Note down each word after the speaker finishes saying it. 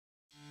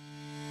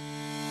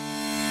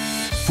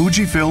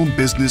FUJIFILM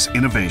Business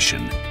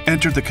Innovation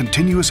entered the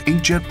continuous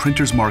inkjet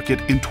printers market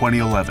in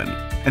 2011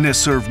 and has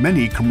served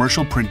many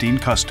commercial printing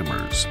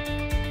customers.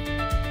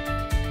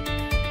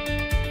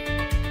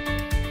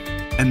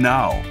 And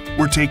now,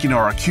 we're taking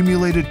our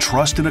accumulated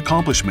trust and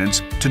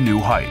accomplishments to new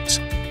heights.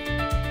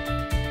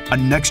 A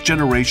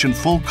next-generation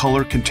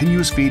full-color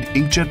continuous feed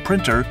inkjet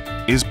printer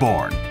is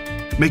born,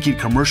 making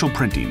commercial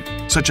printing,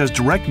 such as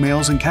direct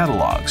mails and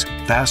catalogs,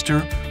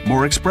 faster,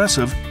 more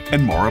expressive,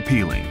 and more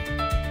appealing.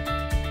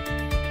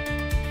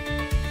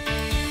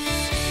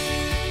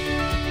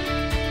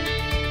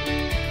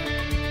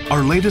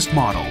 Our latest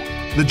model,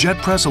 the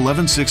JetPress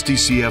 1160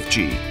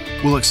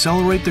 CFG, will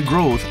accelerate the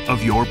growth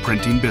of your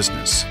printing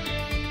business.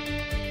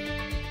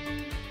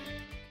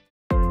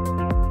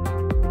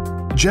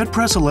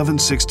 JetPress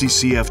 1160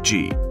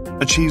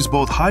 CFG achieves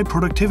both high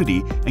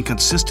productivity and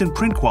consistent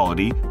print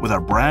quality with our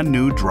brand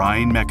new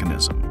drying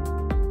mechanism.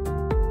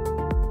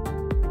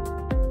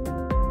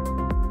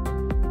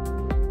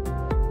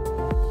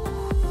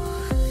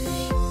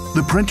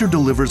 The printer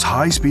delivers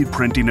high-speed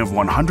printing of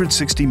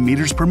 160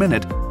 meters per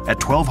minute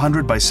at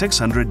 1200 by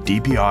 600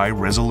 dpi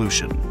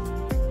resolution.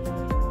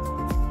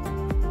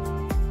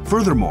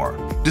 Furthermore,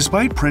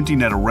 despite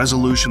printing at a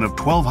resolution of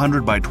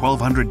 1200 by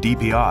 1200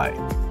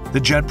 dpi, the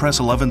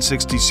JetPress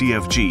 1160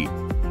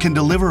 CFG can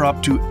deliver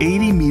up to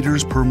 80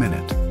 meters per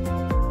minute.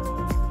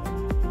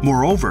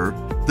 Moreover,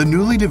 the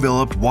newly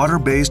developed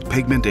water-based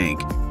pigment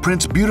ink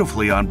prints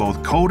beautifully on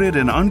both coated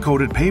and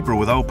uncoated paper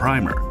without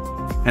primer,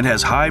 and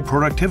has high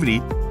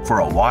productivity for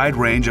a wide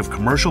range of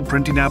commercial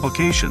printing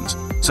applications,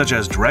 such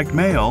as direct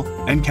mail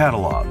and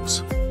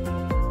catalogs.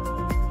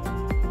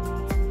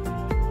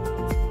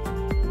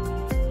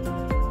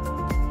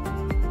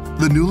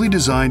 The newly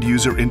designed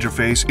user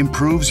interface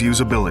improves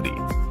usability.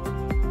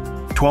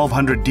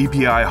 1200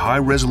 dpi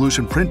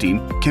high-resolution printing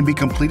can be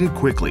completed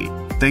quickly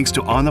thanks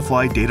to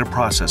on-the-fly data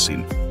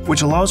processing,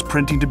 which allows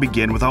printing to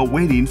begin without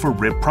waiting for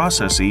RIP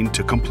processing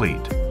to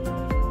complete.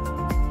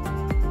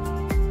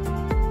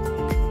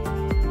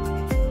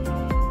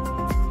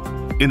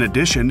 In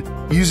addition,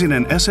 using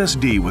an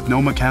SSD with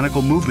no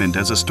mechanical movement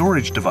as a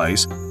storage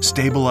device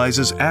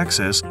stabilizes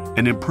access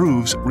and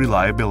improves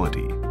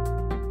reliability.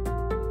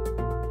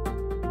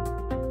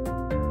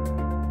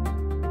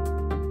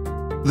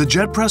 The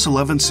JetPress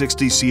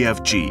 1160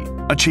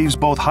 CFG achieves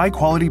both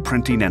high-quality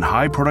printing and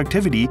high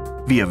productivity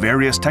via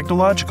various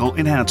technological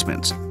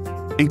enhancements,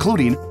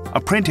 including a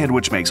printhead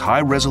which makes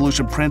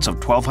high-resolution prints of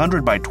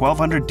 1200 by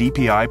 1200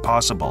 dpi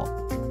possible,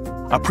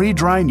 a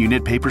pre-drying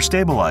unit paper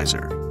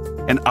stabilizer,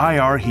 an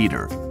IR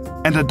heater,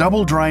 and a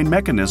double drying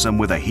mechanism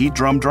with a heat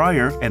drum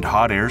dryer and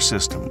hot air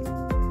system.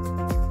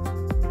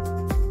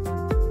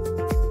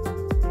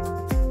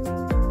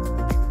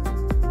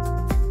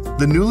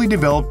 The newly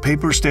developed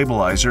paper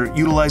stabilizer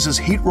utilizes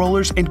heat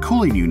rollers and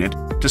cooling unit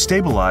to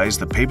stabilize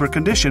the paper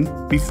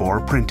condition before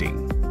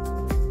printing.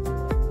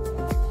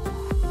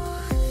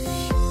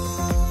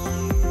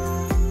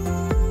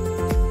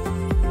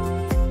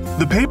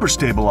 The paper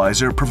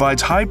stabilizer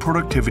provides high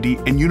productivity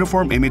and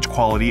uniform image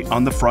quality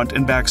on the front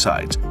and back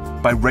sides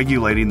by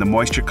regulating the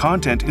moisture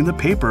content in the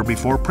paper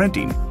before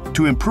printing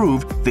to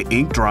improve the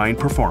ink drying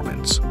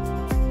performance.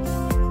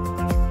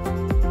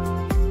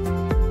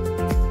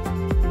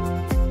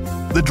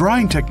 The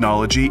drying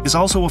technology is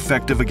also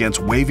effective against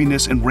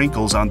waviness and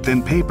wrinkles on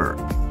thin paper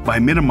by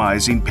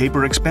minimizing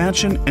paper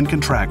expansion and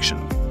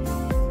contraction.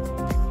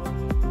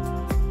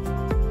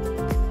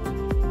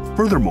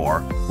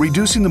 Furthermore,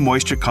 reducing the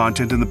moisture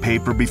content in the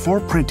paper before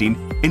printing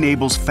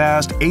enables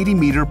fast 80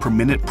 meter per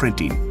minute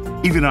printing,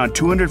 even on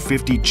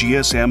 250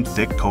 GSM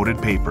thick coated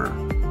paper.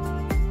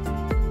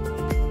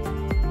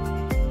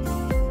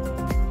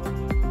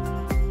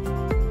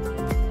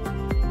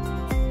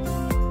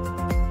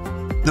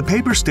 The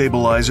paper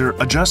stabilizer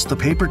adjusts the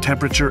paper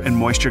temperature and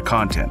moisture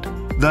content,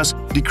 thus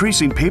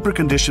decreasing paper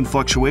condition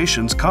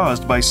fluctuations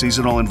caused by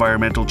seasonal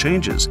environmental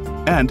changes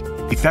and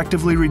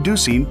effectively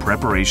reducing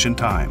preparation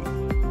time.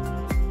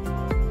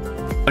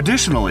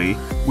 Additionally,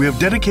 we have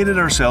dedicated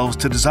ourselves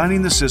to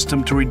designing the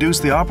system to reduce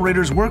the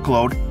operator's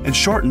workload and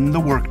shorten the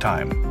work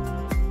time.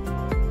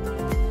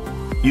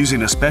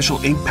 Using a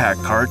special ink pack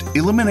cart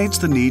eliminates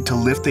the need to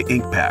lift the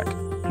ink pack,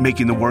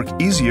 making the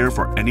work easier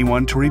for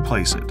anyone to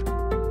replace it.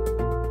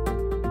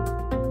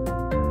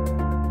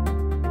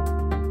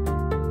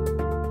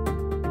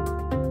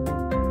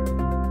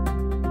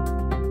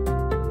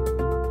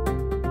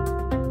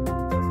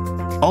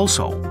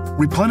 Also,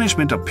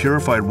 replenishment of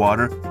purified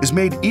water is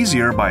made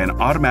easier by an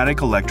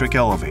automatic electric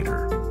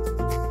elevator.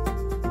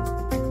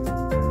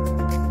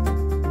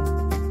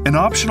 An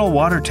optional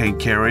water tank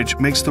carriage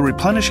makes the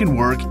replenishing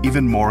work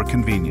even more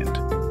convenient.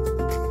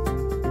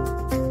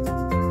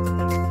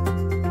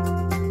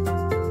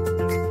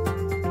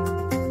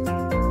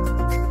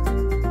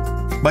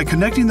 By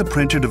connecting the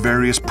printer to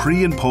various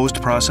pre- and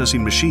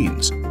post-processing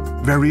machines,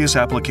 various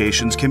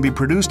applications can be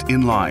produced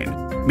in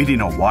line,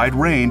 meeting a wide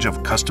range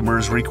of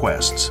customers'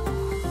 requests.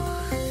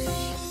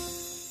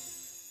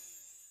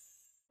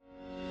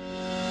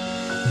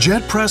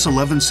 JetPress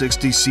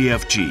 1160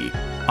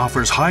 CFG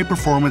offers high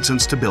performance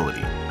and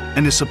stability,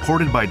 and is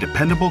supported by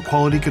dependable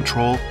quality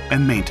control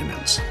and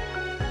maintenance.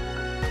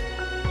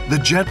 The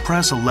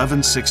JetPress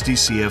 1160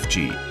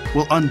 CFG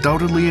will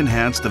undoubtedly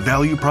enhance the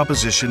value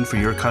proposition for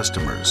your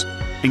customers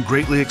and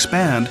greatly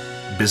expand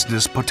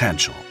business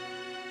potential.